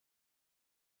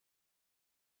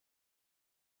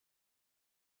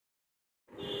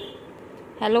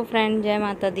Hello friend, जय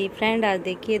माता दी। Friend, आज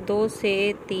देखिए 2 से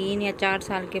 3 या 4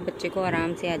 साल के बच्चे को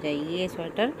आराम से आ जाएगी ये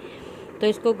स्वेटर। तो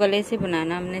इसको गले से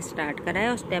बनाना हमने स्टार्ट करा है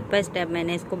और स्टेप बाय स्टेप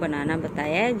मैंने इसको बनाना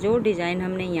बताया है। जो डिज़ाइन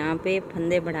हमने यहाँ पे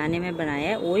फंदे बढ़ाने में बनाया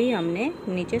है वही हमने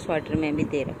नीचे स्वेटर में भी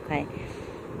दे रखा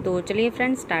है। तो चलिए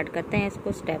फ्रेंड, स्टार्ट करते हैं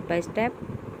इसको स्टेप बाय स्टेप।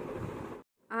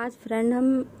 आज फ्रेंड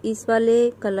हम इस वाले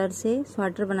कलर से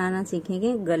स्वेटर बनाना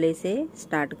सीखेंगे, गले से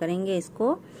स्टार्ट करेंगे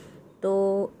इसको।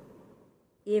 तो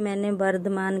ये मैंने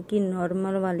वर्धमान की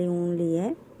नॉर्मल वाली ऊन ली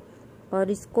है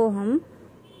और इसको हम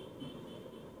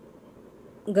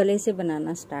गले से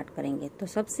बनाना स्टार्ट करेंगे। तो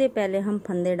सबसे पहले हम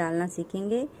फंदे डालना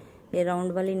सीखेंगे। ये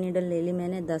राउंड वाली नीडल ले ली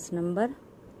मैंने 10 नंबर।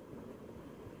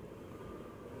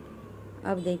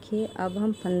 अब देखिए, अब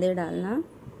हम फंदे डालना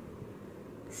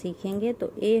सीखेंगे।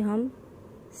 तो ये हम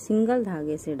सिंगल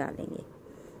धागे से डालेंगे।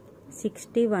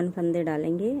 61 फंदे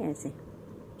डालेंगे ऐसे।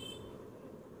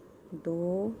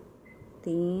 2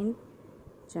 3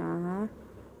 4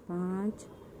 5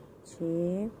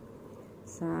 6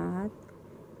 7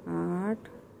 8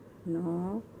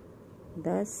 9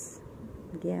 10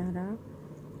 11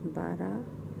 12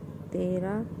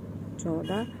 13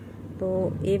 14। तो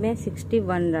ये मैं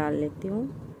 61 डाल लेती हूँ।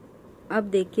 अब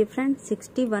देखिए फ्रेंड,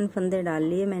 61 फंदे डाल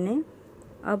लिए मैंने।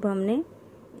 अब हमने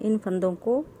इन फंदों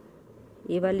को,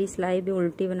 ये वाली सिलाई भी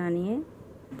उल्टी बनानी है।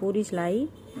 पूरी सिलाई,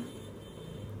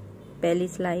 पहली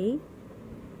सिलाई,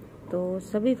 तो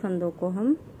सभी फंदों को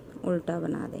हम उल्टा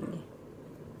बना देंगे।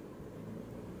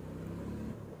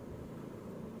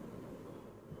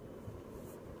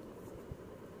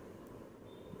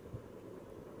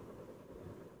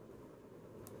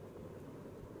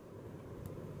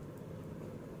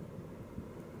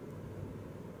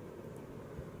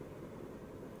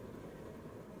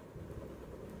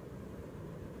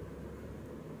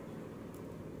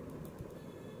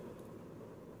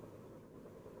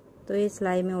 तो ये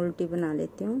सिलाई में उल्टी बना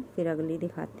लेती हूँ, फिर अगली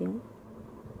दिखाती हूँ।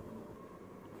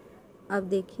 अब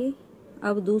देखिए,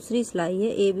 अब दूसरी सिलाई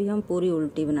है, ये भी हम पूरी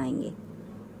उल्टी बनाएंगे।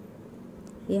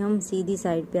 ये हम सीधी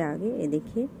साइड पे आ गए, ये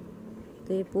देखिए।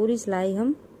 तो ये पूरी सिलाई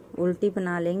हम उल्टी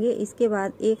बना लेंगे। इसके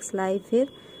बाद एक सिलाई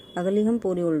फिर अगली हम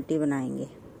पूरी उल्टी बनाएंगे।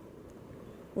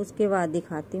 उसके बाद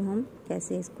दिखाती हूँ हम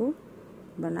कैसे इसको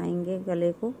बनाएंगे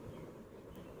गले को।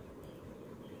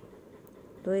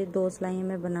 तो ये 2 सिलाइयाँ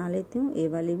मैं बना लेती हूँ, ये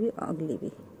वाली भी अगली भी।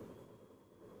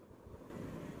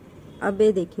 अब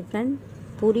ये देखिए फ्रेंड,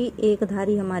 पूरी एक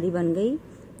धारी हमारी बन गई।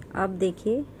 अब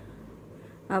देखिए,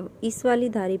 अब इस वाली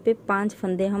धारी पे 5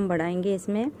 फंदे हम बढ़ाएंगे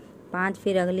इसमें। 5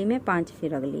 फिर अगली में, 5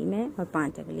 फिर अगली में और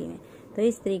 5 अगली में। तो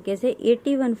इस तरीके से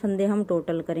 81 फंदे हम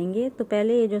टोटल करेंगे। तो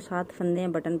पहले ये जो 7 फंदे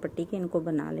हैं बटन पट्टी के, इनको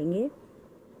बना लेंगे।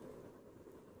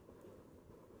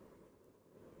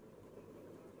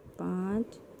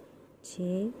 5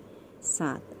 6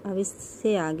 7। अब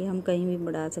इससे आगे हम कहीं भी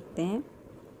बढ़ा सकते हैं।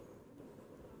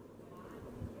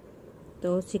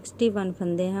 तो 61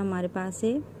 फंदे हैं हमारे पास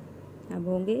से। अब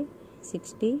होंगे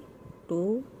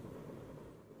 62।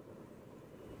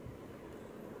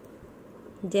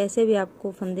 जैसे भी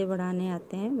आपको फंदे बढ़ाने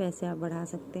आते हैं वैसे आप बढ़ा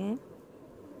सकते हैं।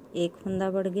 एक फंदा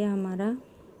बढ़ गया हमारा।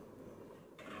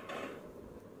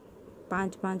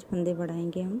 5 फंदे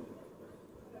बढ़ाएंगे हम।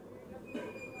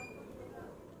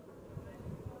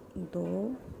 2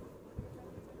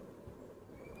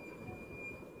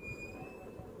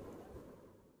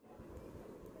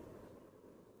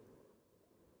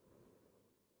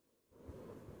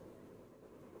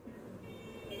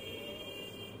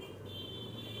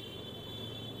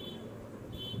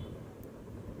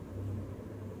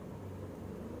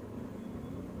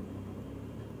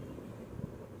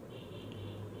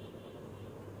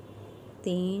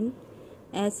 3।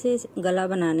 ऐसे गला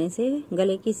बनाने से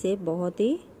गले की शेप बहुत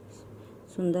ही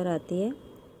सुंदर आती है।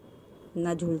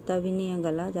 ना झूलता भी नहीं है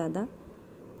गला, ज़्यादा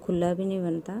खुला भी नहीं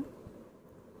बनता।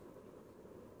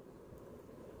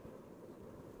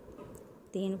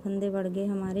 3 फंदे बढ़ गए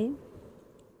हमारे।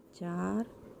 4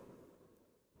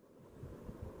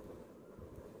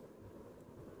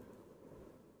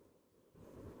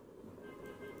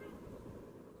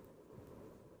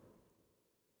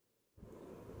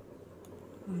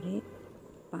 और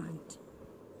 5।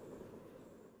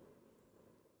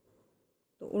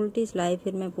 तो उल्टी सिलाई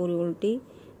फिर मैं पूरी उल्टी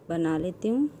बना लेती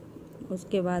हूँ।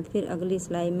 उसके बाद फिर अगली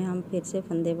सिलाई में हम फिर से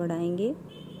फंदे बढ़ाएंगे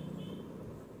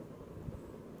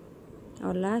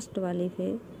और लास्ट वाली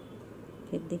फिर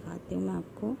दिखाती हूँ मैं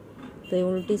आपको। तो ये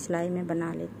उल्टी सिलाई में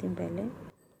बना लेती हूँ पहले।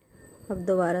 अब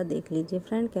दोबारा देख लीजिए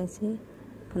फ्रेंड कैसे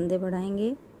फंदे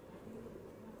बढ़ाएंगे।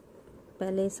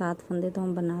 पहले 7 फंदे तो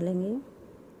हम बना लेंगे।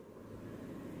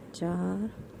 4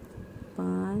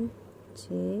 5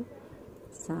 6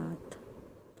 7।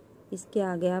 इसके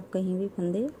आगे आप कहीं भी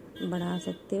फंदे बढ़ा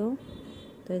सकते हो।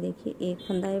 तो देखिए एक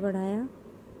फंदा ये बढ़ाया,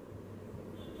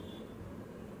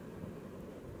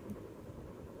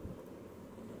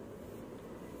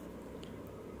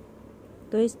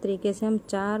 तो इस तरीके से हम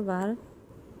 4 बार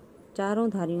चारों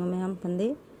धारियों में हम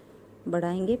फंदे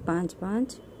बढ़ाएंगे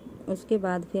 5-5। उसके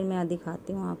बाद फिर मैं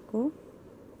दिखाती हूँ आपको।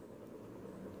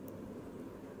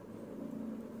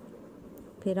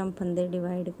 फिर हम फंदे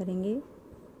डिवाइड करेंगे।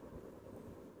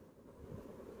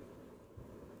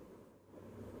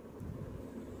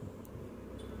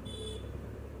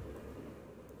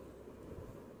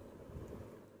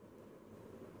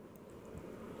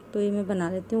 तो ये मैं बना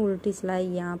लेती हूँ उल्टी सिलाई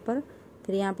यहाँ पर,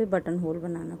 फिर यहाँ पे बटन होल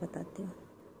बनाना बताती हूँ।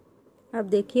 अब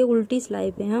देखिए उल्टी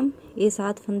सिलाई पे हम ये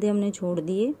 7 फंदे हमने छोड़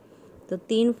दिए, तो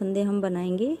 3 फंदे हम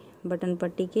बनाएंगे बटन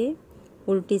पट्टी के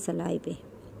उल्टी सिलाई पे।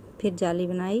 फिर जाली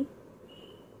बनाई,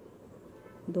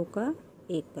 2 का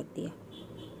 1 कर दिया।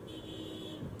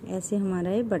 ऐसे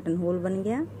हमारा ये बटन होल बन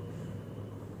गया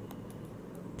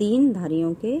 3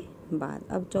 धारियों के बाद।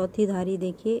 अब चौथी धारी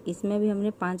देखिए, इसमें भी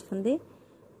हमने 5 फंदे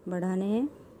बढ़ाने हैं।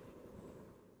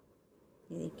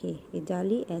 ये देखिए ये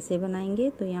जाली ऐसे बनाएंगे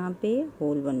तो यहाँ पे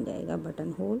होल बन जाएगा,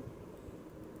 बटन होल।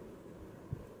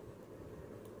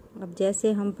 अब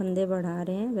जैसे हम फंदे बढ़ा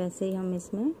रहे हैं वैसे ही हम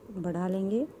इसमें बढ़ा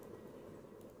लेंगे।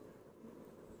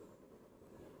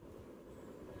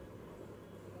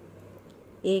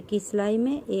 एक ही सिलाई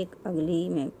में एक अगली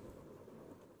में,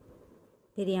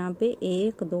 फिर यहाँ पे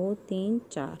 1 2 3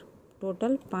 4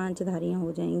 टोटल 5 धारियाँ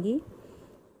हो जाएंगी।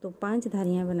 तो 5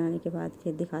 धारियाँ बनाने के बाद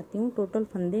फिर दिखाती हूँ। टोटल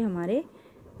फंदे हमारे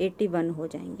 81 हो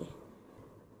जाएंगे।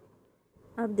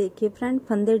 अब देखिए फ्रेंड,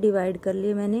 फंदे डिवाइड कर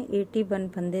लिए मैंने, 81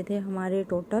 फंदे थे हमारे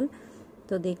टोटल।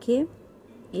 तो देखिए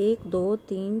 1 2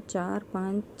 3 4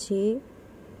 5 6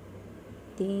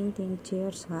 3 3 6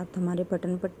 और 7 हमारे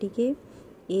बटन पट्टी के।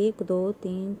 1 2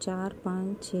 3 4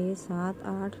 5 6 7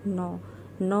 8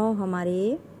 9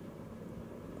 हमारे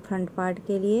फ्रंट पार्ट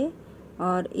के लिए,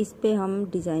 और इस पे हम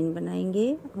डिज़ाइन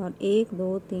बनाएंगे। और 1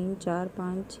 2 3 4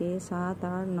 5 6 7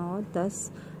 8 9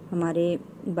 10 हमारे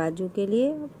बाजू के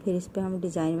लिए, फिर इस पे हम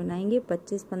डिज़ाइन बनाएंगे।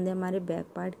 25 फंदे हमारे बैक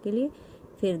पार्ट के लिए,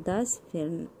 फिर 10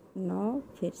 फिर 9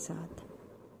 फिर 7।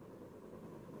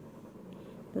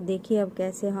 तो देखिए अब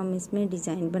कैसे हम इसमें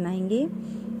डिज़ाइन बनाएंगे।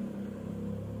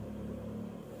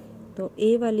 तो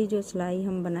ए वाली जो सिलाई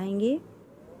हम बनाएंगे,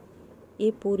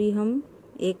 ये पूरी हम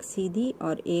एक सीधी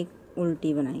और एक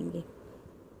उल्टी बनाएंगे।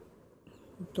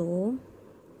 2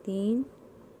 3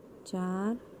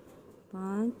 4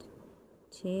 5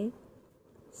 6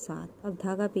 7। अब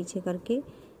धागा पीछे करके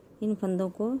इन फंदों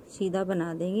को सीधा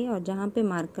बना देंगे, और जहाँ पे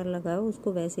मार्कर लगा हो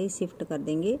उसको वैसे ही शिफ्ट कर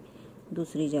देंगे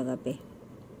दूसरी जगह पे,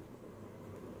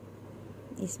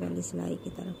 इस वाली सिलाई की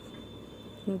तरफ,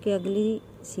 क्योंकि अगली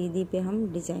सीधी पे हम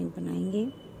डिज़ाइन बनाएंगे।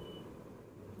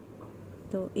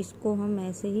 तो इसको हम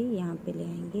ऐसे ही यहाँ पे ले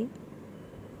आएंगे।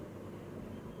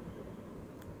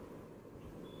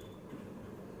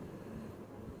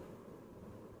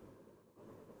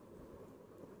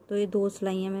 तो ये 2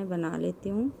 सिलाइयाँ मैं बना लेती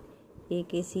हूँ,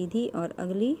 एक ये सीधी और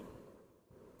अगली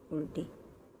उल्टी।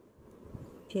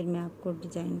 फिर मैं आपको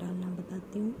डिज़ाइन डालना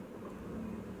बताती हूँ।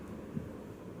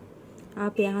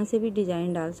 आप यहाँ से भी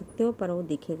डिज़ाइन डाल सकते हो, पर वो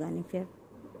दिखेगा नहीं फिर।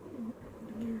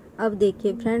 अब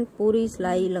देखिए फ्रेंड, पूरी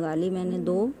सिलाई लगा ली मैंने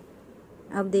 2।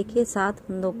 अब देखिए 7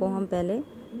 फंदों को हम पहले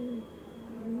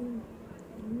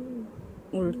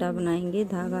उल्टा बनाएंगे,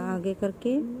 धागा आगे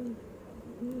करके।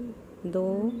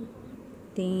 2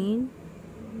 3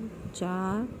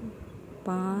 4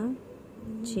 5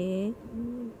 6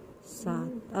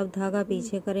 7। अब धागा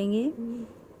पीछे करेंगे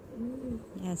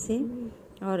ऐसे,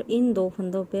 और इन 2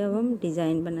 फंदों पे अब हम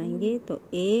डिज़ाइन बनाएंगे। तो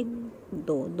 1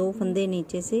 2 फंदे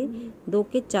नीचे से 2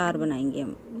 के 4 बनाएंगे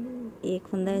हम। एक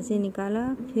फंदा ऐसे निकाला,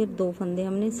 फिर 2 फंदे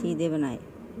हमने सीधे बनाए,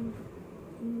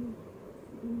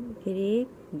 फिर 1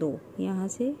 2 यहाँ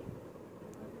से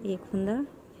एक फंदा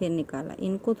फिर निकाला।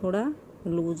 इनको थोड़ा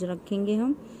लूज रखेंगे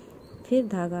हम, फिर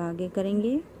धागा आगे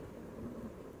करेंगे।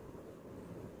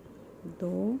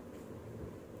 2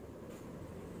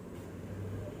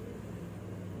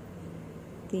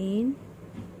 3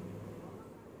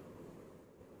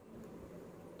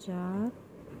 4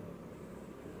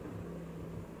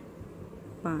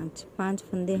 5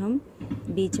 फंदे हम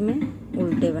बीच में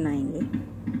उल्टे बनाएंगे।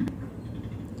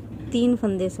 3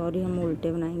 फंदे हम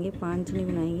उल्टे बनाएंगे, 5 नहीं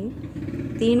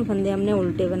बनाएंगे। 3 फंदे हमने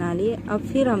उल्टे बना लिए। अब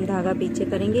फिर हम धागा पीछे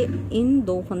करेंगे। इन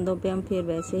 2 फंदों पे हम फिर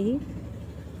वैसे ही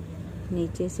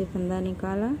नीचे से फंदा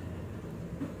निकाला,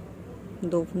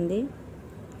 2 फंदे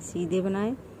सीधे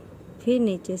बनाए, फिर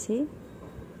नीचे से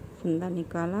फंदा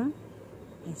निकाला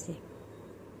ऐसे।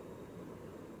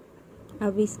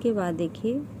 अब इसके बाद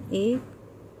देखिए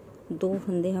 1-2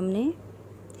 फंदे हमने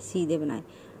सीधे बनाए।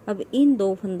 अब इन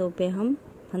 2 फंदों पे हम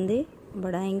फंदे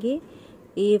बढ़ाएंगे,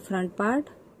 ये फ्रंट पार्ट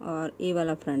और ये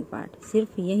वाला फ्रंट पार्ट,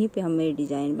 सिर्फ यहीं पे हम ये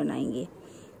डिजाइन बनाएंगे।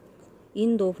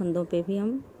 इन 2 फंदों पे भी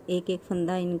हम एक एक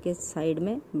फंदा इनके साइड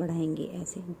में बढ़ाएंगे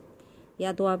ऐसे।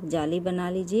 या तो आप जाली बना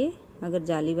लीजिए, अगर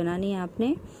जाली बनानी है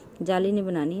आपने, जाली नहीं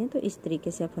बनानी है तो इस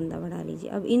तरीके से आप फंदा बढ़ा लीजिए।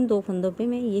 अब इन 2 फंदों पे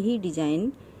मैं यही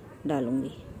डिजाइन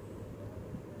डालूंगी,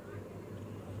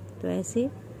 तो ऐसे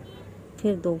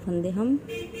फिर 2 फंदे हम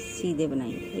सीधे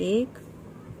बनाएंगे। एक,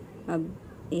 अब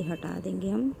ये हटा देंगे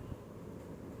हम,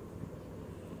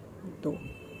 2,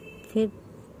 फिर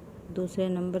दूसरे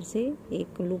नंबर से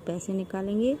एक लूप ऐसे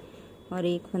निकालेंगे और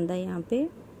एक फंदा यहाँ पे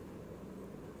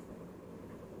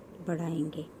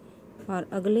बढ़ाएंगे और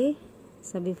अगले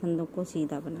सभी फंदों को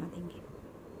सीधा बना देंगे।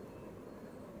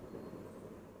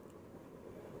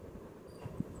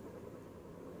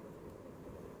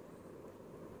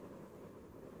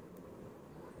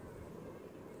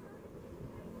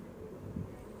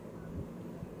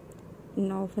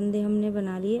 नौ फंदे हमने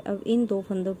बना लिए। अब इन 2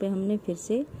 फंदों पे हमने फिर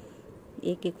से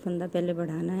एक एक फंदा पहले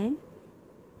बढ़ाना है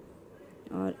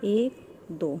और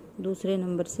 1-2 दूसरे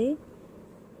नंबर से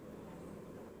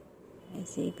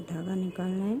ऐसे एक धागा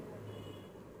निकालना है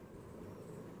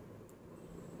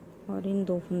और इन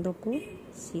 2 फंदों को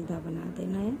सीधा बना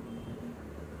देना है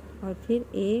और फिर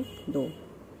 1-2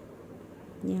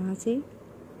 यहाँ से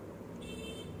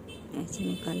ऐसे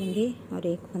निकालेंगे और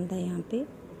एक फंदा यहाँ पे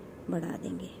बढ़ा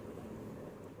देंगे।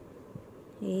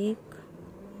 1,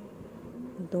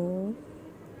 2,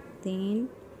 3,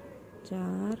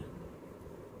 4,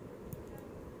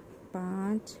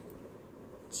 5,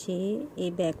 6, ये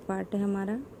बैक पार्ट है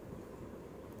हमारा,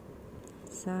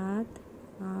 7,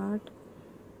 8,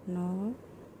 9,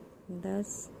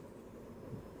 10,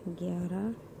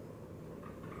 11,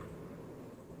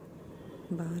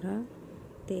 12,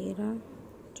 13,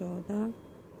 14,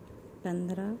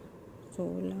 15,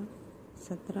 16,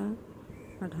 17,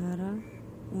 18,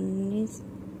 19,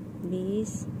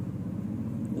 20,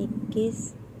 21,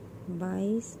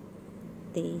 22,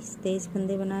 23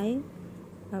 फंदे बनाए।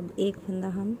 अब एक फंदा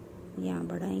हम यहाँ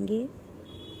बढ़ाएंगे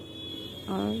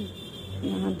और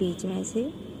यहाँ बीच में से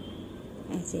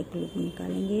ऐसे एक लूप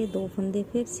निकालेंगे। 2 फंदे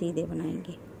फिर सीधे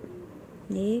बनाएंगे,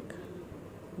 1,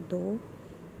 2,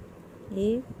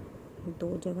 1,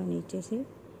 2 जगह नीचे से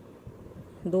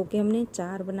 2 के हमने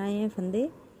 4 बनाए हैं फंदे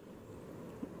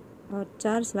और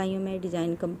 4 सिलाइयों में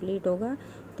डिज़ाइन कंप्लीट होगा।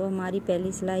 तो हमारी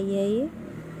पहली सिलाई है ये,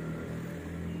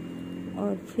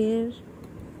 और फिर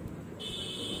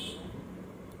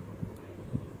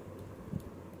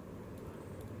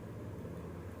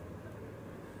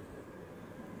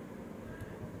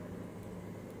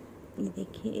ये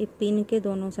देखिए, एक पिन के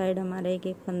दोनों साइड हमारा एक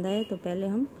एक फंदा है, तो पहले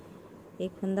हम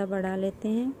एक फंदा बढ़ा लेते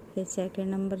हैं, फिर सेकंड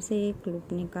नंबर से एक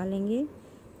लूप निकालेंगे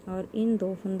और इन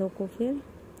 2 फंदों को फिर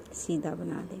सीधा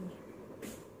बना देंगे।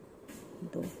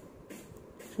 2,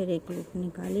 फिर एक लूप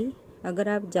निकाली। अगर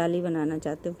आप जाली बनाना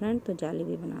चाहते हो फ्रेंड तो जाली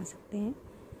भी बना सकते हैं।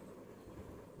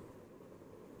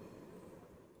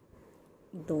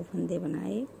 2 फंदे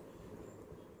बनाए,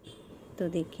 तो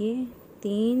देखिए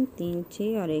 3, 3,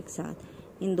 6 और एक 7,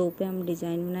 इन 2 पे हम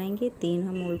डिजाइन बनाएंगे, 3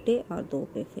 हम उल्टे और 2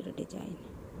 पे फिर डिजाइन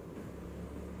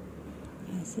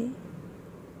ऐसे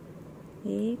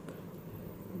 1,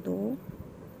 2,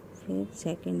 फिर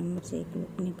सेकंड नंबर से एक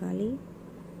लूप निकाली,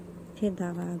 फिर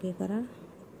धागा आगे करा,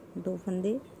 2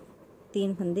 फंदे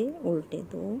 3 फंदे उल्टे,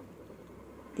 2,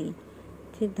 3,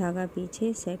 फिर धागा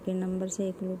पीछे, सेकंड नंबर से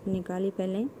एक लूप निकाली,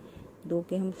 पहले 2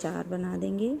 के हम 4 बना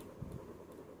देंगे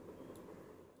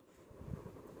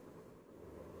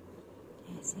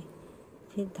ऐसे,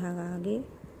 फिर धागा आगे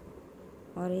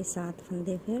और ये 7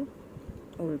 फंदे फिर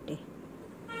उल्टे।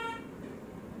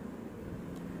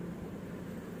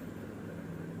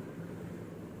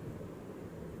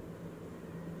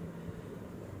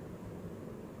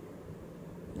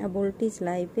 अब उल्टी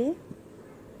सिलाई पे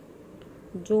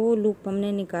जो लूप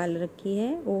हमने निकाल रखी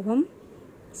है वो हम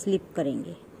स्लिप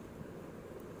करेंगे।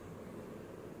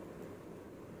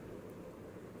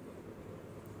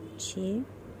 छः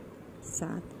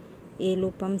 7 ये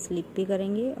लूप हम स्लिप भी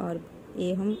करेंगे और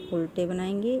ये हम उल्टे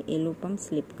बनाएंगे, ये लूप हम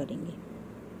स्लिप करेंगे।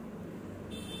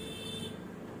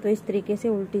 तो इस तरीके से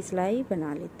उल्टी सिलाई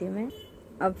बना लेती हूँ मैं।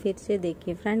 अब फिर से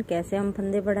देखिए फ्रेंड कैसे हम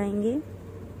फंदे बढ़ाएंगे।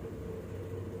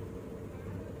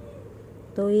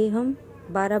 तो ये हम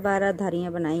 12-12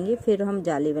 धारियाँ बनाएंगे, फिर हम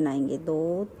जाली बनाएंगे।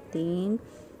 2, 3,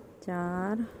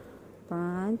 4,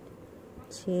 5,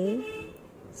 6,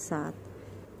 7।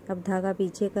 अब धागा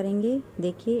पीछे करेंगे,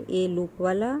 देखिए ये लूप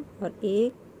वाला और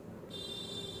एक,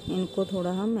 इनको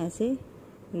थोड़ा हम ऐसे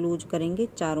लूज करेंगे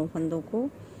चारों फंदों को,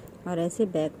 और ऐसे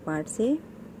बैक पार्ट से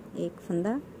एक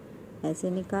फंदा ऐसे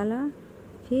निकाला,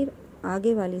 फिर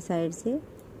आगे वाली साइड से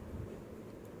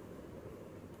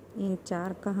इन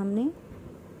 4 का हमने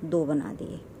 2 बना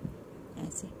दिए।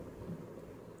 ऐसे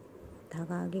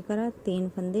धागा आगे करा, 3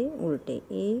 फंदे उल्टे,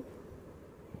 1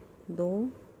 2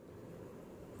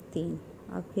 3।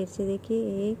 अब फिर से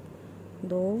देखिए 1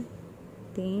 2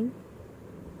 3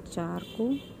 4 को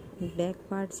बैक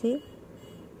पार्ट से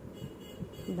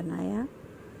बनाया,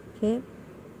 फिर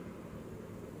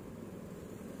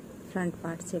फ्रंट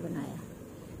पार्ट से बनाया,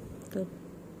 तो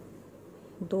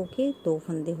 2 के 2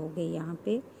 फंदे हो गए यहाँ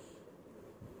पे।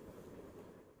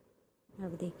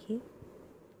 अब देखिए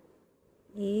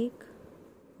 1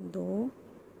 2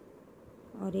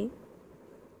 और 1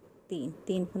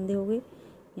 3 फंदे हो गए।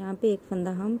 यहाँ पे एक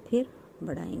फंदा हम फिर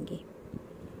बढ़ाएंगे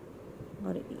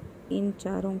और इन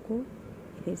चारों को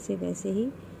फिर से वैसे ही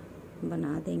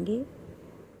बना देंगे,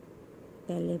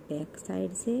 पहले बैक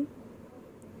साइड से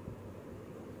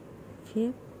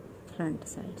फिर फ्रंट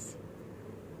साइड से।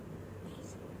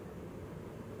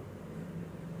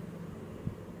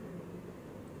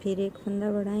 फिर एक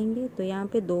फंदा बढ़ाएंगे, तो यहाँ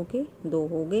पे 2 के 2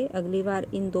 हो गए। अगली बार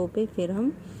इन 2 पे फिर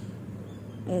हम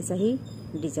ऐसा ही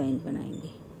डिजाइन बनाएंगे।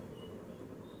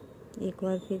 एक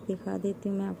बार फिर दिखा देती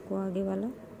हूँ मैं आपको आगे वाला।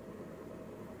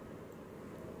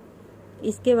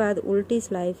 इसके बाद उल्टी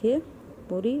सिलाई फिर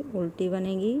पूरी उल्टी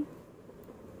बनेगी।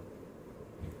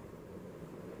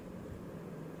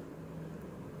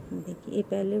 देखिए ये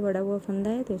पहले बड़ा हुआ फंदा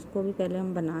है, तो इसको भी पहले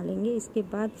हम बना लेंगे, इसके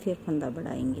बाद फिर फंदा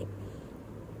बढ़ाएंगे।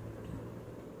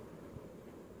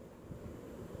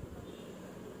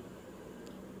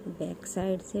 बैक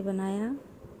साइड से बनाया,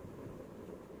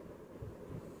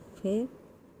 फिर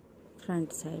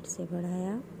फ्रंट साइड से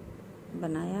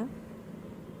बनाया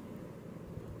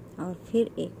और फिर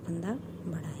एक फंदा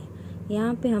बढ़ाया।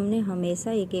 यहाँ पे हमने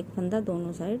हमेशा एक एक फंदा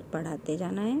दोनों साइड बढ़ाते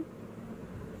जाना है।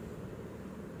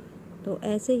 तो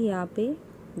ऐसे ही यहाँ पे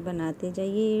बनाते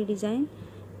जाइए ये डिजाइन।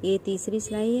 ये तीसरी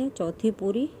सिलाई है, चौथी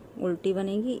पूरी उल्टी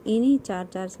बनेगी। इन्हीं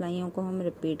 4-4 सिलाइयों को हम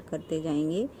रिपीट करते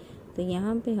जाएंगे, तो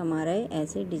यहाँ पे हमारा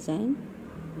ऐसे डिजाइन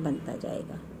बनता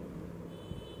जाएगा।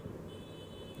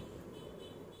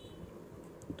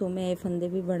 तो मैं ये फंदे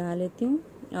भी बढ़ा लेती हूँ।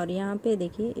 और यहाँ पे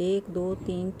देखिए 1 2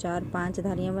 3 4 5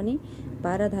 धारियाँ बनी,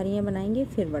 12 धारियाँ बनाएंगे,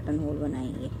 फिर बटन होल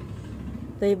बनाएंगे।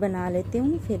 तो ये बना लेती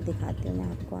हूँ, फिर दिखाती हूँ मैं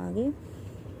आपको आगे।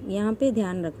 यहाँ पे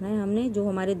ध्यान रखना है, हमने जो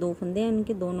हमारे 2 फंदे हैं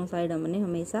उनके दोनों साइड हमने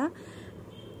हमेशा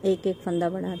एक एक फंदा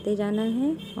बढ़ाते जाना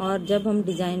है। और जब हम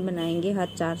डिजाइन बनाएंगे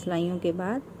हर 4 सिलाइयों के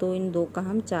बाद, तो इन 2 का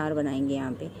हम 4 बनाएंगे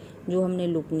यहाँ पे, जो हमने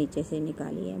लूप नीचे से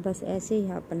निकाली है। बस ऐसे ही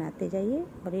आप बनाते जाइए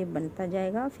और ये बनता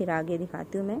जाएगा। फिर आगे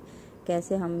दिखाती हूँ मैं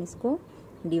कैसे हम इसको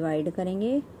डिवाइड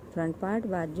करेंगे, फ्रंट पार्ट,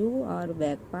 बाजू और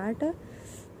बैक पार्ट।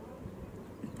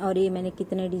 और ये मैंने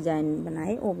कितने डिजाइन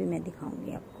बनाए वो भी मैं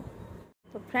दिखाऊंगी आपको।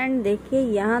 तो फ्रेंड देखिए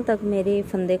यहाँ तक मेरे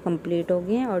फंदे कंप्लीट हो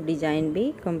गए हैं और डिजाइन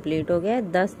भी कंप्लीट हो गया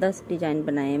है। 10-10 डिजाइन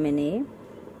बनाए मैंने, ये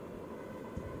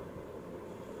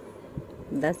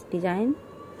 10 डिजाइन।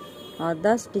 और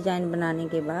 10 डिजाइन बनाने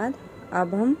के बाद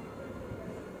अब हम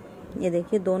ये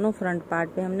देखिए दोनों फ्रंट पार्ट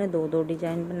पे हमने 2-2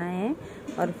 डिजाइन बनाए हैं,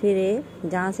 और फिर ये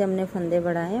जहाँ से हमने फंदे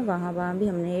बढ़ाए हैं वहाँ भी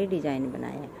हमने ये डिजाइन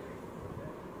बनाए हैं।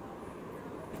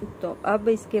 तो अब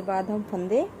इसके बाद हम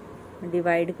फंदे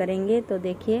डिवाइड करेंगे। तो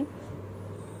देखिए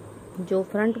जो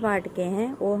फ्रंट पार्ट के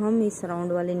हैं वो हम इस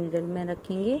राउंड वाले नीडल में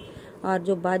रखेंगे, और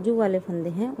जो बाजू वाले फंदे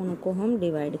हैं उनको हम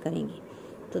डिवाइड करेंगे।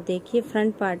 तो देखिए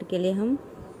फ्रंट पार्ट के लिए हम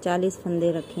 40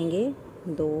 फंदे रखेंगे,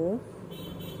 2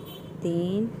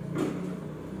 3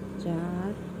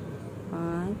 4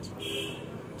 5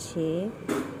 6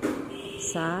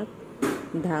 7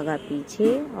 धागा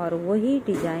पीछे, और वही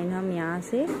डिजाइन हम यहाँ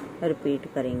से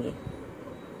रिपीट करेंगे।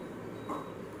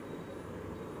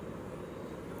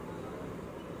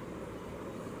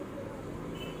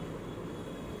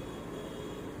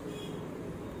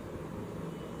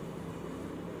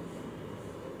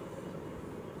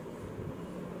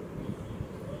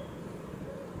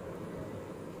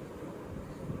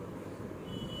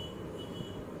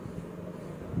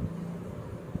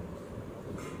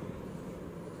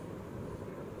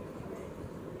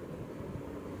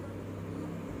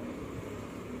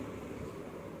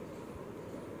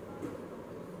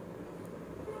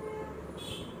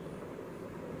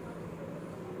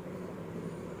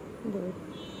 दो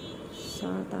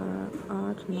 7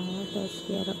 8 9 10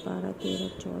 11 12 13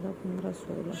 14 15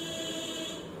 16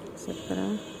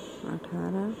 17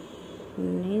 18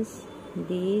 19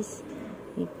 20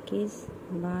 21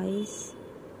 22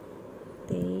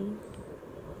 23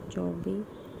 24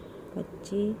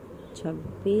 25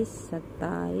 26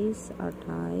 27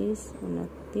 28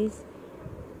 29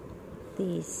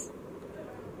 30,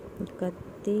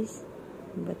 31,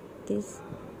 32,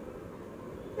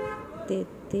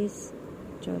 33,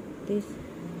 34,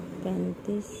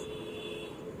 35,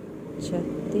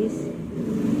 36,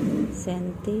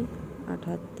 37,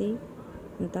 38,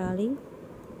 39,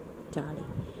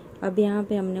 40। अब यहाँ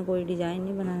पे हमने कोई डिज़ाइन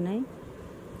नहीं बनाना है।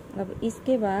 अब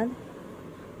इसके बाद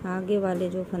आगे वाले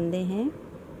जो फंदे हैं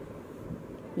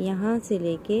यहाँ से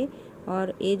लेके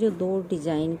और ये जो 2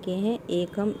 डिज़ाइन के हैं,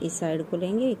 एक हम इस साइड को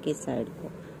लेंगे, एक इस साइड को,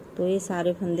 तो ये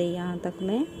सारे फंदे यहाँ तक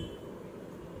मैं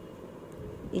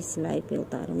इस सिलाई पे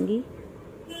उतारूंगी।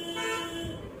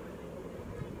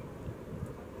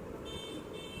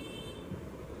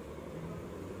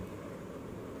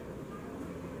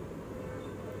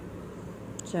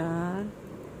 चार,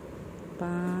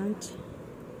 5,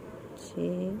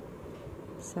 6,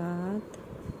 7,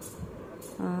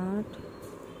 8,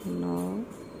 9,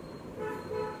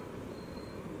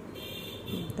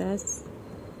 10,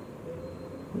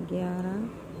 11,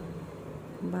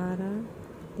 12,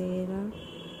 13,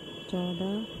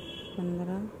 14,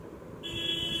 15,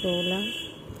 16,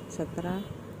 17,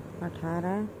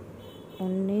 18,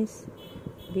 19,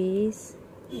 20,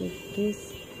 21,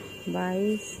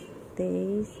 22,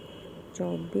 23,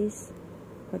 24,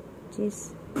 25,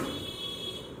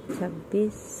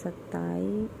 26,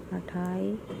 27,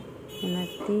 28,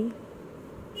 29,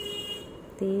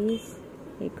 30,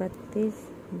 31,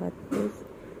 32,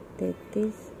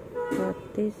 33,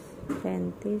 34,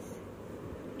 35,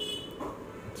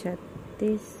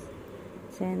 36,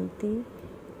 37,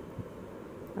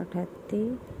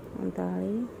 38,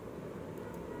 39,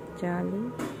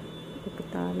 40,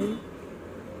 41,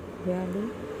 42,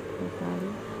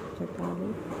 43,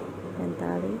 44,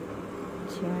 45,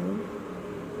 46,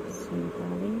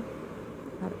 47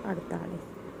 और 48।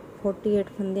 48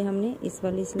 फंदे हमने इस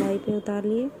वाली सिलाई पे उतार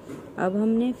लिए। अब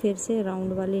हमने फिर से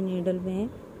राउंड वाली नीडल में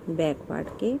बैक पार्ट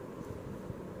के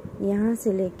यहाँ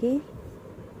से लेके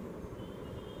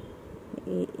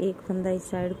एक फंदा इस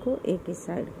साइड को, एक इस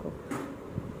साइड को।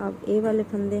 अब ये वाले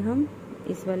फंदे हम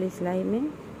इस वाली सिलाई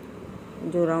में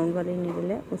जो राउंड वाली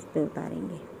नीडल है उस पे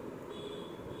उतारेंगे।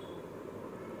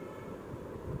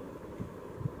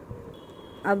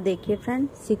 अब देखिए फ्रेंड,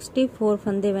 64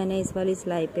 फंदे मैंने इस वाली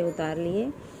सिलाई पे उतार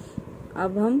लिए।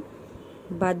 अब हम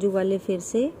बाजू वाले फिर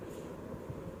से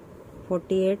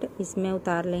 48 इसमें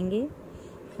उतार लेंगे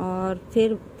और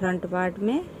फिर फ्रंट पार्ट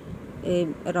में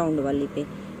राउंड वाली पे।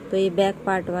 तो ये बैक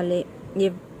पार्ट वाले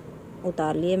ये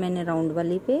उतार लिए मैंने राउंड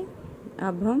वाली पे।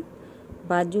 अब हम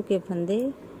बाजू के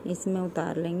फंदे इसमें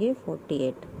उतार लेंगे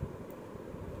 48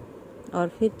 और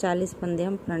फिर 40 फंदे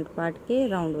हम फ्रंट पार्ट के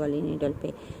राउंड वाली नीडल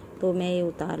पे। तो मैं ये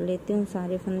उतार लेती हूँ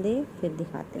सारे फंदे, फिर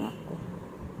दिखाती हूँ आपको।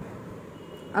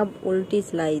 अब उल्टी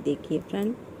सिलाई देखिए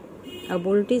फ्रेंड। अब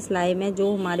उल्टी सिलाई में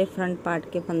जो हमारे फ्रंट पार्ट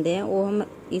के फंदे हैं वो हम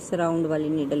इस राउंड वाली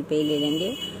नीडल पे ही ले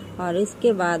लेंगे और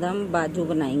इसके बाद हम बाजू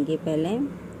बनाएंगे पहले।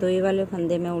 तो ये वाले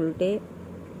फंदे मैं उल्टे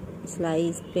सिलाई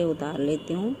इस पे उतार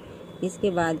लेती हूँ। इसके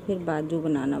बाद फिर बाजू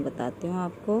बनाना बताती हूँ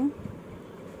आपको।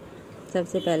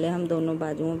 सबसे पहले हम दोनों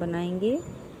बाजुओं बनाएंगे,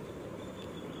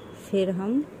 फिर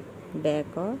हम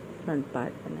बैक और फ्रंट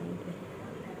पार्ट बनाएंगे।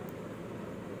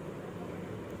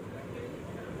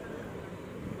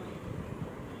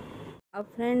 अब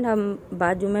फ्रेंड हम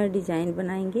बाजू में डिज़ाइन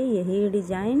बनाएंगे, यही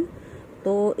डिज़ाइन।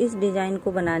 तो इस डिज़ाइन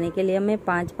को बनाने के लिए हमें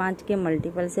 5-5 के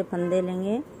मल्टीपल से फंदे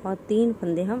लेंगे और 3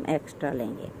 फंदे हम एक्स्ट्रा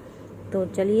लेंगे। तो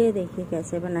चलिए देखिए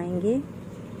कैसे बनाएंगे।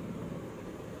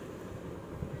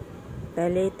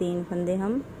 पहले 3 फंदे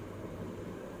हम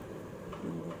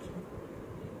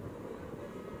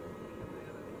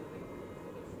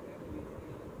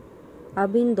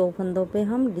अब इन 2 फंदों पे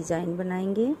हम डिज़ाइन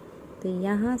बनाएंगे। तो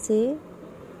यहाँ से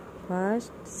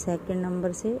फर्स्ट सेकंड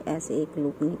नंबर से ऐसे एक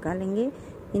लूप निकालेंगे।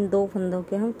 इन 2 फंदों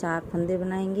के हम 4 फंदे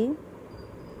बनाएंगे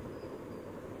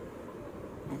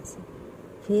ऐसे।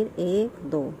 फिर 1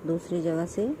 2 दूसरी जगह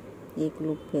से एक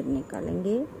लूप फिर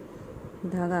निकालेंगे,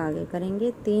 धागा आगे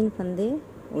करेंगे, 3 फंदे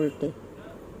उल्टे,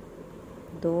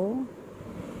 2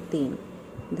 3,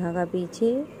 धागा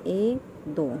पीछे, 1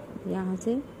 2, यहाँ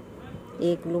से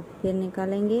एक लूप फिर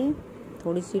निकालेंगे,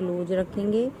 थोड़ी सी लूज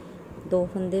रखेंगे, 2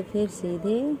 फंदे फिर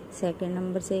सीधे सेकंड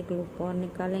नंबर से एक लूप और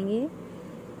निकालेंगे।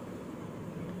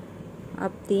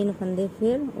 अब 3 फंदे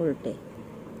फिर उल्टे,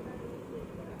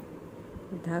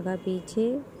 धागा पीछे,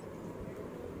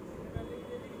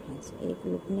 एक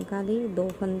लूप निकाली, 2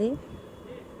 फंदे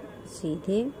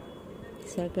सीधे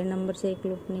सेकंड नंबर से एक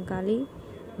लूप निकाली,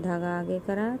 धागा आगे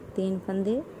करा, 3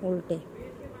 फंदे उल्टे।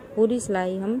 पूरी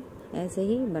सिलाई हम ऐसे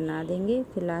ही बना देंगे,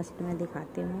 फिर लास्ट में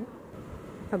दिखाती हूँ।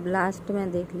 अब लास्ट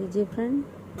में देख लीजिए फ्रेंड,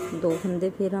 2 फंदे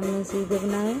फिर हमने सीधे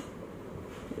बनाए,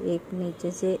 एक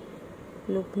नीचे से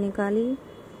लूप निकाली,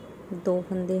 2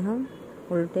 फंदे हम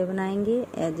उल्टे बनाएंगे,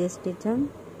 एज स्टिच हम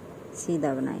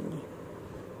सीधा बनाएंगे।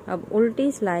 अब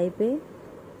उल्टी सिलाई पे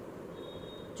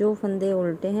जो फंदे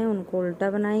उल्टे हैं उनको उल्टा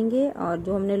बनाएंगे और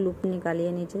जो हमने लूप निकाली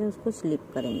है नीचे से उसको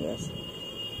स्लिप करेंगे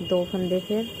ऐसे। 2 फंदे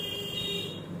फिर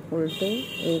उल्टे,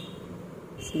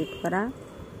 1 स्लिप करा,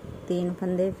 3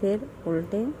 फंदे फिर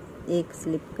उल्टे, 1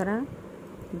 स्लिप करा,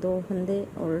 2 फंदे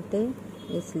उल्टे,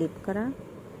 1 स्लिप करा।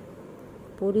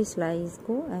 पूरी सिलाई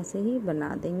इसको ऐसे ही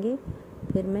बना देंगे।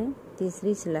 फिर मैं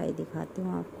तीसरी सिलाई दिखाती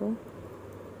हूँ आपको।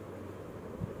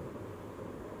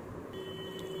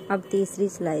 अब तीसरी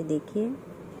सिलाई देखिए,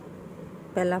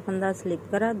 पहला फंदा स्लिप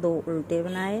करा, 2 उल्टे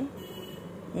बनाए,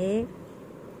 1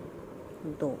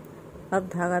 2। अब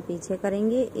धागा पीछे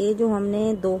करेंगे। ये जो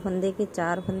हमने 2 फंदे के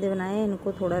 4 फंदे बनाए हैं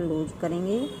इनको थोड़ा लूज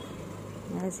करेंगे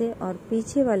ऐसे, और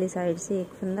पीछे वाली साइड से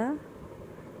 1 फंदा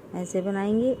ऐसे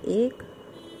बनाएंगे, 1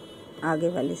 आगे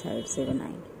वाली साइड से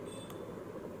बनाएंगे,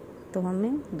 तो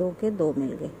हमें 2 के 2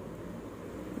 मिल गए।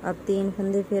 अब 3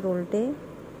 फंदे फिर उल्टे,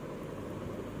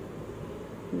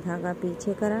 धागा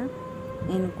पीछे करा,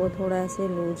 इनको थोड़ा ऐसे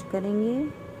लूज करेंगे।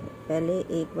 पहले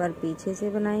एक बार पीछे से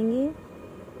बनाएंगे,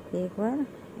 एक बार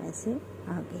ऐसे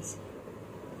आगे से,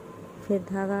 फिर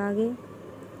धागा आगे,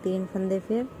 3 फंदे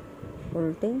फिर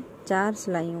उल्टे। 4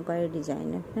 सिलाइयों का ये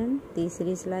डिजाइन है फ्रेंड।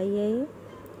 तीसरी सिलाई है ये,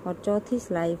 और चौथी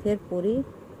सिलाई फिर पूरी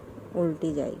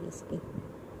उल्टी जाएगी इसकी।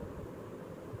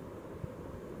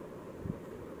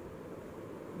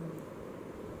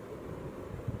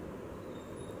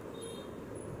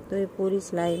 तो ये पूरी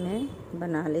सिलाई मैं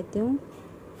बना लेती हूँ,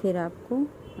 फिर आपको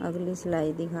अगली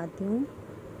सिलाई दिखाती हूँ।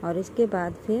 और इसके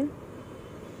बाद फिर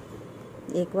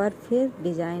एक बार फिर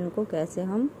डिजाइन को कैसे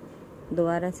हम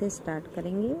दोबारा से स्टार्ट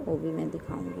करेंगे वो भी मैं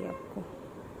दिखाऊंगी आपको।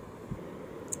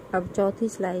 अब चौथी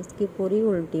सिलाई इसकी पूरी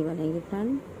उल्टी बनेगी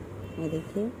फ्रेंड, ये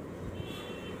देखिए।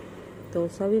 तो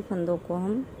सभी फंदों को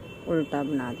हम उल्टा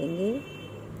बना देंगे।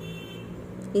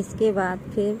 इसके बाद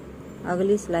फिर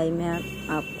अगली सिलाई में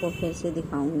आपको फिर से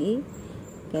दिखाऊंगी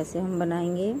कैसे हम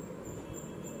बनाएंगे।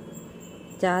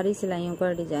 4 ही सिलाइयों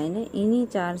का डिजाइन है, इन्हीं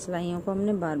 4 सिलाइयों को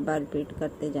हमने बार बार रिपीट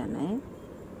करते जाना है।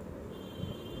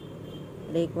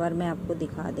 और एक बार मैं आपको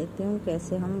दिखा देती हूँ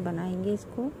कैसे हम बनाएंगे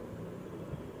इसको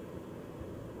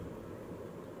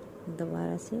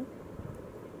दोबारा से।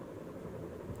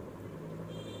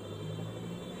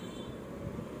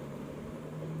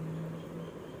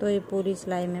 तो ये पूरी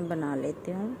सिलाई में बना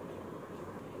लेती हूँ।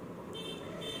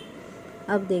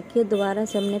 अब देखिए दोबारा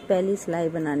से हमने पहली सिलाई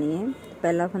बनानी है।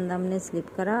 पहला फंदा हमने स्लिप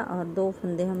करा और 2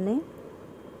 फंदे हमने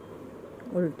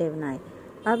उल्टे बनाए।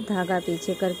 अब धागा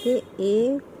पीछे करके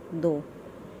 1 2,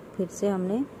 फिर से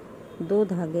हमने 2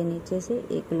 धागे नीचे से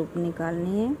 1 लूप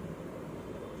निकालनी है।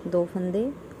 2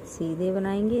 फंदे सीधे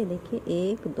बनाएंगे, देखिए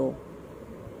 1 2,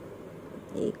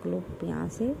 1 लूप यहाँ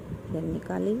से फिर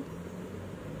निकाली।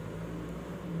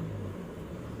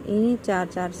 इन्हीं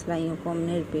 4 सिलाइयों को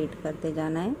हमने रिपीट करते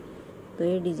जाना है। तो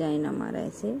ये डिजाइन हमारा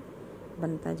ऐसे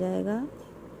बनता जाएगा।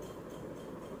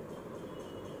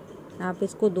 आप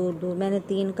इसको दूर दूर, मैंने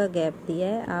 3 का गैप दिया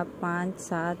है, आप 5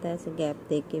 7 ऐसे गैप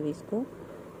दे के भी इसको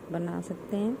बना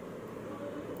सकते हैं।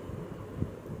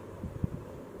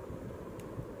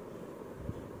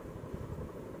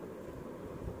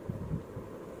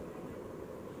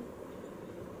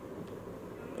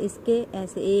 इसके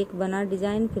ऐसे 1 बना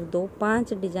डिजाइन, फिर 2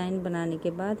 5 डिजाइन बनाने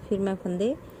के बाद फिर मैं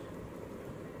फंदे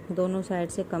दोनों साइड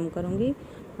से कम करूंगी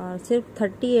और सिर्फ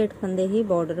 38 फंदे ही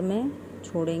बॉर्डर में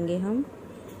छोड़ेंगे हम,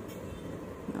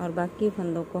 और बाकी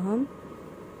फंदों को हम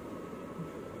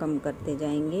कम करते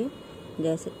जाएंगे।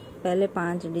 जैसे पहले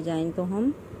 5 डिजाइन तो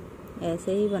हम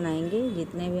ऐसे ही बनाएंगे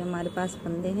जितने भी हमारे पास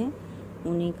फंदे हैं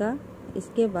उन्हीं का।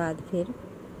 इसके बाद फिर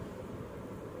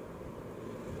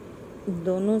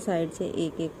दोनों साइड से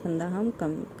 1 फंदा हम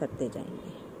कम करते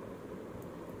जाएंगे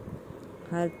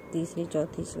हर तीसरी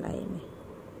चौथी सिलाई में।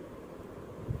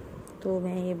 तो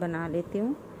मैं ये बना लेती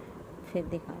हूँ, फिर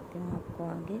दिखाती हूँ आपको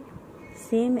आगे।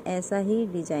 सेम ऐसा ही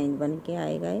डिजाइन बन के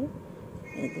आएगा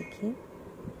ये देखिए।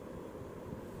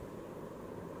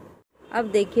 अब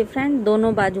देखिए फ्रेंड,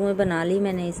 दोनों बाजुएं बना ली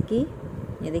मैंने इसकी।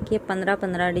 ये देखिए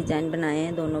 15-15 डिजाइन बनाए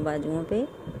हैं दोनों बाजुओं पे।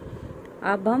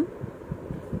 अब हम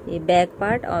ये बैक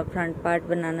पार्ट और फ्रंट पार्ट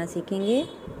बनाना सीखेंगे,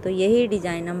 तो यही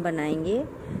डिजाइन हम बनाएंगे।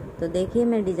 तो देखिए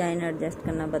मैं डिजाइन एडजस्ट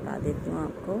करना बता देती हूँ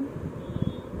आपको।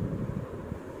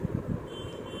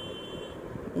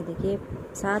 ये देखिए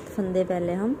 7 फंदे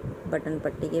पहले हम बटन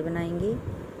पट्टी के बनाएंगे।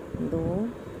 2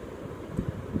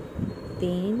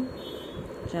 3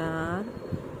 4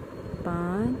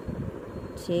 5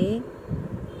 6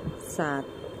 7।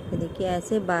 ये देखिए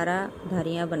ऐसे 12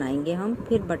 धारियाँ बनाएंगे हम,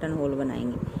 फिर बटन होल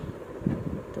बनाएंगे।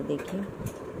 तो देखिए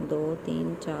 2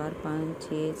 3 4 5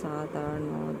 6 7 8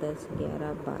 9 10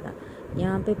 11 12।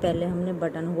 यहाँ पे पहले हमने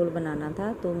बटन होल बनाना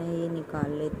था, तो मैं ये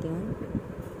निकाल लेती हूँ।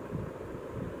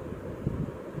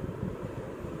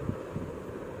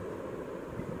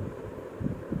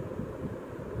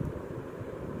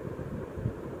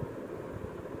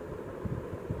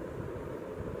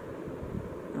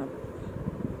 अब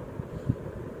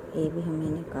ये भी हमें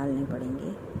निकालने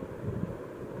पड़ेंगे।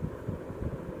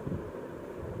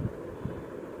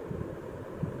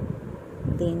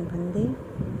 तीन फंदे,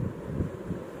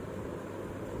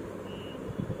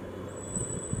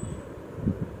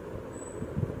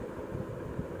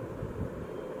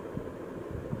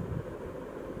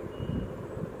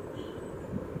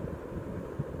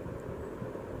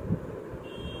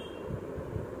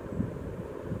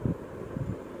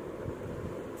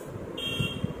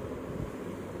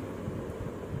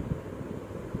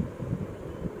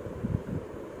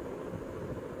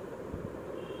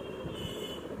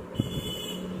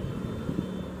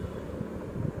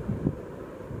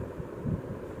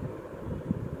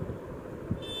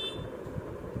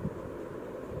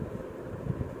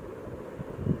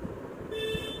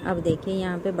 अब देखिए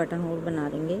यहाँ पे बटन होल बना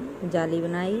लेंगे। जाली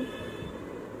बनाई,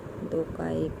 2 का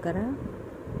 1 करा,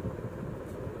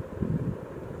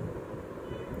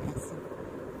 ऐसे।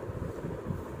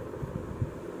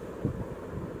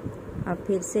 अब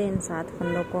फिर से इन 7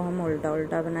 फंदों को हम उल्टा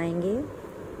उल्टा बनाएंगे।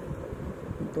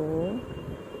 2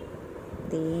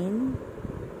 3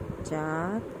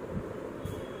 4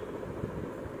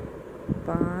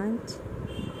 5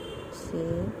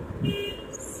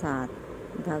 6 7।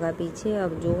 धागा पीछे।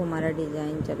 अब जो हमारा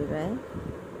डिज़ाइन चल रहा है,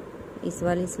 इस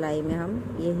वाली सिलाई में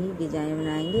हम यही डिज़ाइन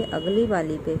बनाएंगे। अगली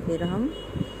वाली पे फिर हम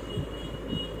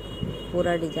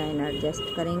पूरा डिज़ाइन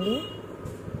एडजस्ट करेंगे।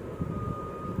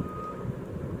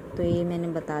 तो ये मैंने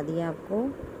बता दिया आपको,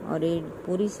 और ये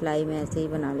पूरी सिलाई में ऐसे ही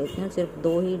बना लेती हूँ। सिर्फ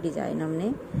 2 ही डिज़ाइन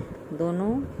हमने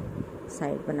दोनों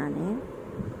साइड बनाने हैं,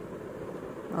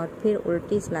 और फिर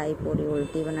उल्टी सिलाई पूरी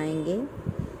उल्टी बनाएंगे।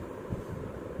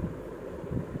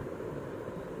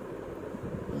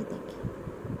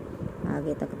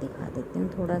 आगे तक दिखा देती हूँ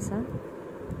थोड़ा सा।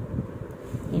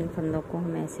 इन फंदों को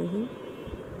हम ऐसे ही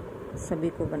सभी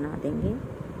को बना देंगे।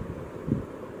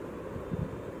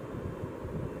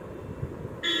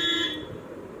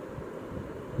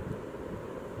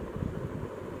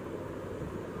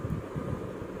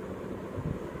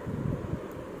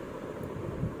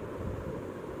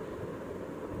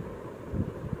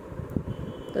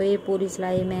 तो ये पूरी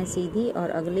सिलाई मैं सीधी और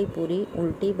अगली पूरी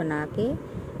उल्टी बना के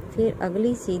फिर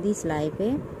अगली सीधी सिलाई पे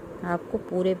आपको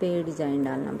पूरे पे डिज़ाइन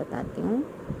डालना बताती हूँ।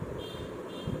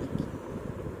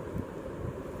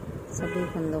 सभी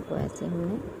फंदों को ऐसे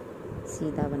हमने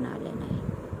सीधा बना लेना है।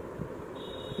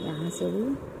 यहाँ से भी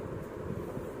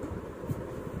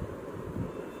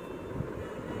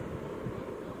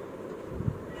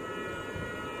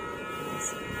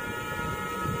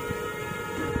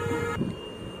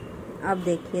अब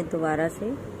देखिए दोबारा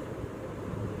से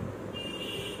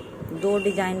 2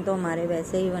 डिज़ाइन तो हमारे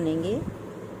वैसे ही बनेंगे।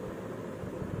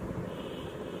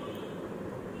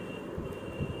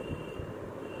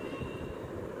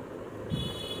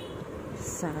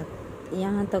 साथ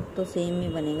यहाँ तक तो सेम ही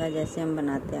बनेगा जैसे हम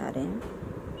बनाते आ रहे हैं।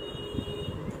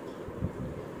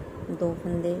 2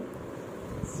 फंदे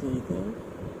सीधे,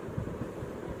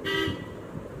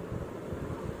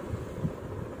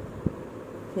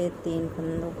 फिर 3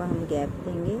 फंदों का हम गैप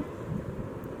देंगे।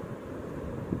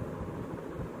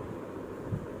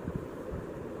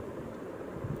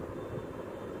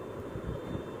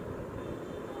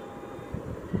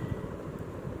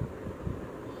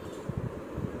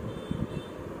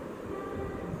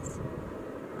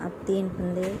 अब 3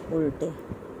 फंदे उल्टे,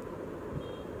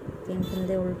 3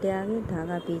 फंदे उल्टे आगे,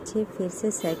 धागा पीछे, फिर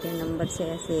से सेकंड नंबर से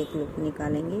ऐसे एक लूप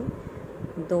निकालेंगे।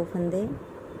 2 फंदे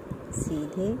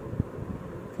सीधे,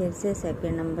 फिर से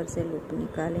सेकंड नंबर से लूप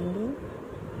निकालेंगे,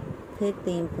 फिर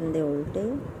 3 फंदे उल्टे,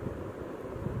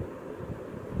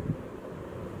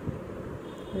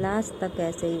 लास्ट तक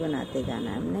ऐसे ही बनाते जाना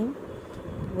है हमने।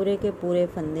 पूरे के पूरे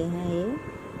फंदे हैं ये,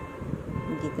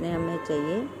 जितने हमें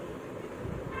चाहिए।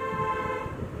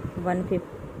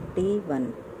 151,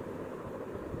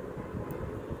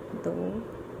 2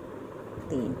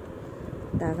 3,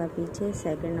 धागा पीछे,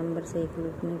 सेकंड नंबर से एक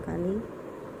लूप निकाली,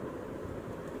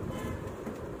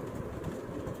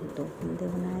 2 फंदे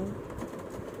बनाए,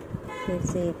 फिर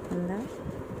से एक फंदा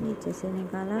नीचे से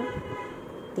निकाला,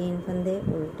 3 फंदे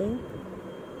उल्टे,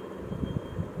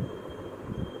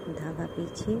 धागा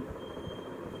पीछे,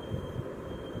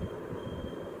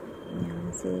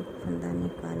 यहाँ से एक फंदा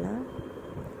निकाला,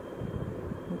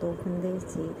 2 फंदे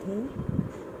सीधे,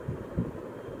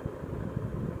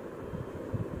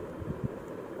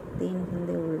 3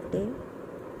 फंदे उल्टे।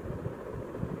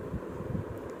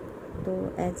 तो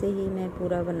ऐसे ही मैं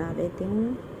पूरा बना लेती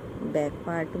हूँ बैक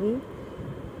पार्ट भी,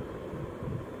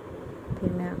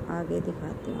 फिर मैं आगे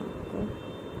दिखाती हूँ आपको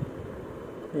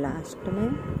लास्ट में।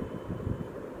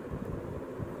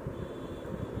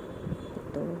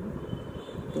 2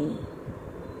 3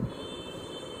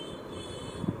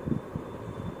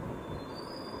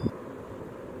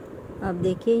 अब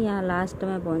देखिए यहाँ लास्ट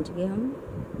में पहुँच गए हम।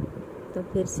 तो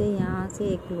फिर से यहाँ से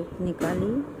एक लूप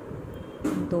निकाली,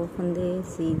 2 फंदे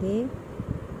सीधे,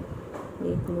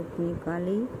 एक लूप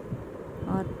निकाली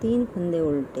और 3 फंदे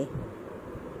उल्टे।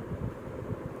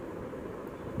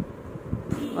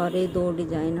 और ये 2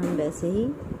 डिजाइन हम वैसे ही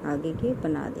आगे के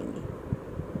बना देंगे।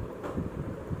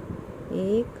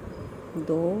 1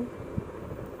 2,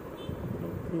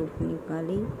 एक लूप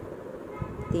निकाली,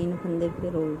 3 फंदे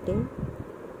फिर उल्टे,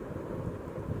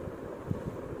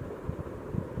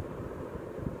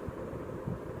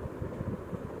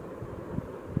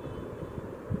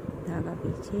 धागा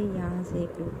पीछे, यहाँ से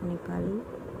एक लूप निकाली,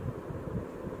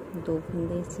 2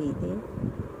 फंदे सीधे,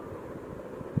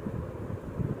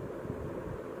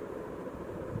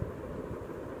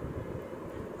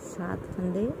 सात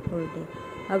फंदे उल्टे।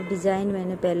 अब डिज़ाइन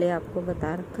मैंने पहले आपको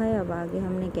बता रखा है, अब आगे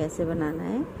हमने कैसे बनाना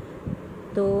है।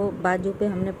 तो बाजू पे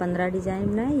हमने 15 डिज़ाइन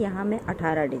बनाए, यहाँ मैं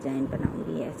 18 डिज़ाइन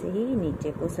बनाऊंगी ऐसे ही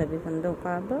नीचे को सभी फंदों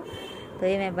का। अब तो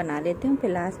ये मैं बना लेती हूँ,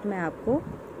 फिर लास्ट में आपको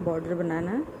बॉर्डर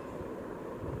बनाना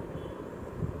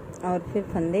और फिर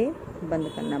फंदे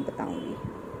बंद करना बताऊंगी।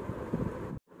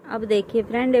 अब देखिए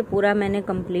फ्रेंड, ये पूरा मैंने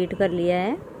कंप्लीट कर लिया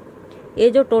है। ये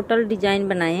जो टोटल डिज़ाइन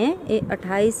बनाए हैं ये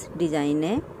 28 डिज़ाइन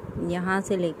है, यहाँ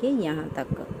से लेके यहाँ तक।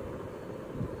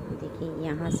 देखिए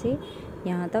यहाँ से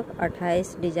यहाँ तक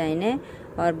 28 डिज़ाइन है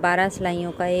और 12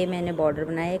 सिलाइयों का ये मैंने बॉर्डर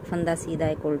बनाया, एक फंदा सीधा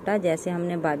एक उल्टा, जैसे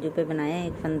हमने बाजू पे बनाया,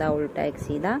 एक फंदा उल्टा एक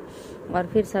सीधा, और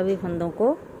फिर सभी फंदों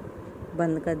को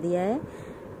बंद कर दिया है।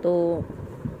 तो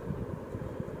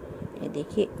ये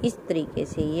देखिए इस तरीके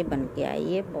से ये बन के आई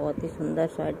है, बहुत ही सुंदर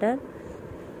स्वेटर।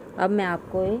 अब मैं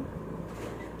आपको ये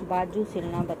बाजू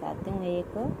सिलना बताती हूँ।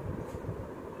 एक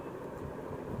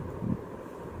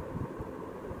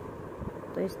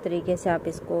तो इस तरीके से आप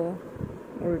इसको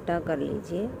उल्टा कर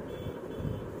लीजिए।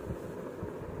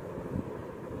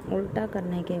 उल्टा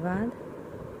करने के बाद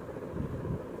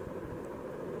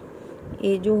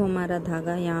ये जो हमारा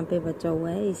धागा यहाँ पे बचा हुआ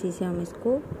है, इसी से हम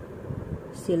इसको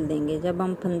सिल देंगे। जब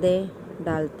हम फंदे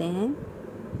डालते हैं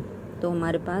तो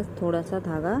हमारे पास थोड़ा सा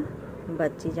धागा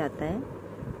बच ही जाता है।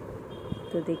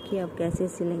 तो देखिए अब कैसे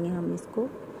सिलेंगे हम इसको।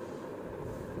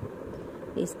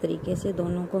 इस तरीके से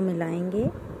दोनों को मिलाएंगे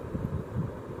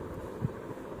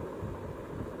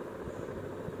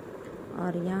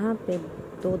और यहाँ पे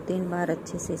 2-3 बार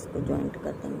अच्छे से इसको जॉइंट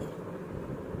कर देंगे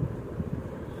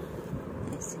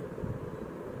ऐसे।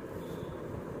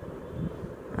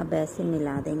 अब ऐसे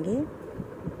मिला देंगे।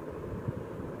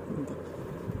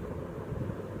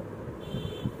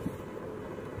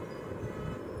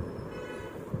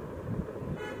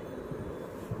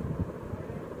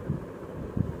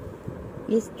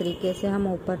 इस तरीके से हम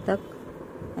ऊपर तक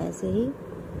ऐसे ही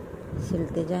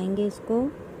सिलते जाएंगे इसको।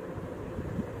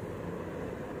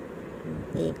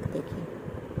 एक देखिए,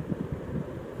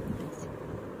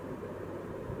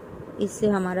 इससे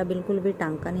हमारा बिल्कुल भी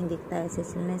टांका नहीं दिखता है ऐसे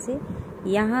सिलने से।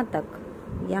 यहाँ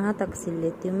तक सिल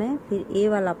लेती हूँ मैं, फिर ये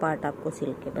वाला पार्ट आपको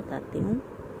सिल के बताती हूँ।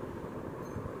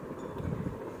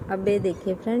 अब ये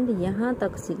देखिए फ्रेंड, यहाँ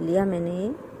तक सिल लिया मैंने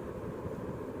ये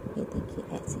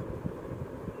देखिए ऐसे।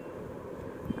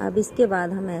 अब इसके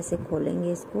बाद हम ऐसे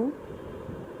खोलेंगे इसको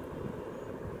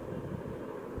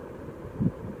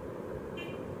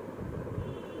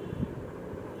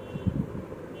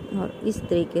और इस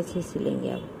तरीके से सिलेंगे।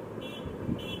 अब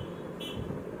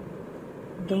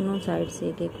दोनों साइड से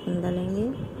एक एक फंदा लेंगे,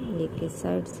 एक इस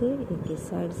साइड से एक इस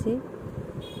साइड से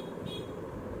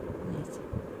ऐसे,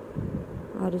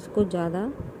 और इसको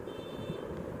ज़्यादा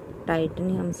टाइट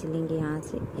नहीं हम सिलेंगे यहाँ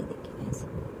से। ये देखिए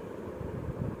ऐसे।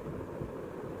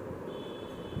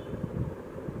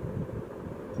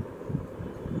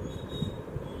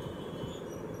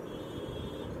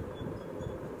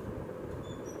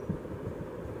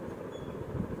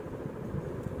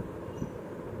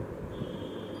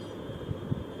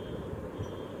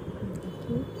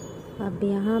 अब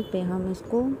यहाँ पे हम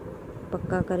इसको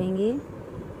पक्का करेंगे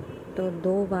तो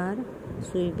 2 बार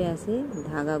सुई पे ऐसे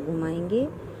धागा घुमाएंगे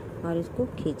और इसको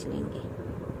खींच लेंगे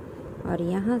और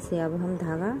यहाँ से अब हम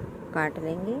धागा काट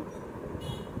लेंगे।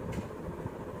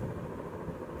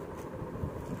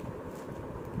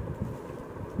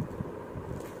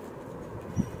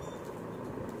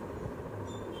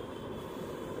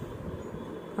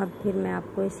 अब फिर मैं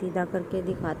आपको सीधा करके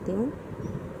दिखाती हूँ।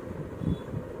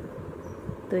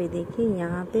 तो ये देखिए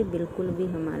यहाँ पे बिल्कुल भी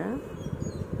हमारा,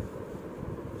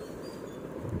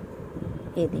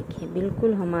 ये देखिए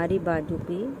बिल्कुल हमारी बाजू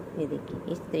पे, ये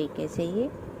देखिए इस तरीके से ये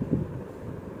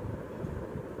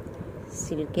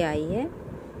सिल के आई है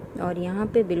और यहाँ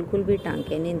पे बिल्कुल भी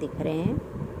टांके नहीं दिख रहे हैं।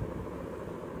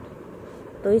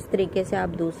 तो इस तरीके से आप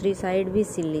दूसरी साइड भी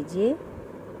सिल लीजिए।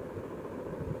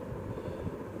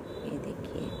 ये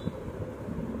देखिए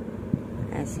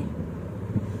ऐसे,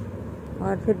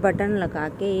 और फिर बटन लगा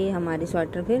के ये हमारी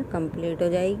स्वेटर फिर कंप्लीट हो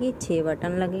जाएगी। 6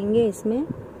 बटन लगेंगे इसमें।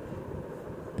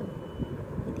 तो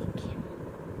ये देखिए,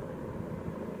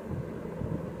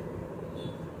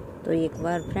 तो एक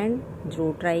बार फ्रेंड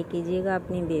ज़रूर ट्राई कीजिएगा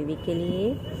अपनी बेबी के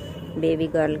लिए, बेबी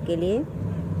गर्ल के लिए। ये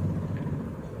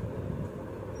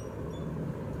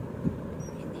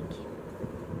देखिए।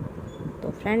 तो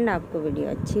फ्रेंड आपको वीडियो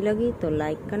अच्छी लगी तो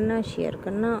लाइक करना, शेयर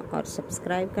करना और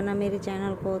सब्सक्राइब करना मेरे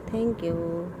चैनल को। Thank you.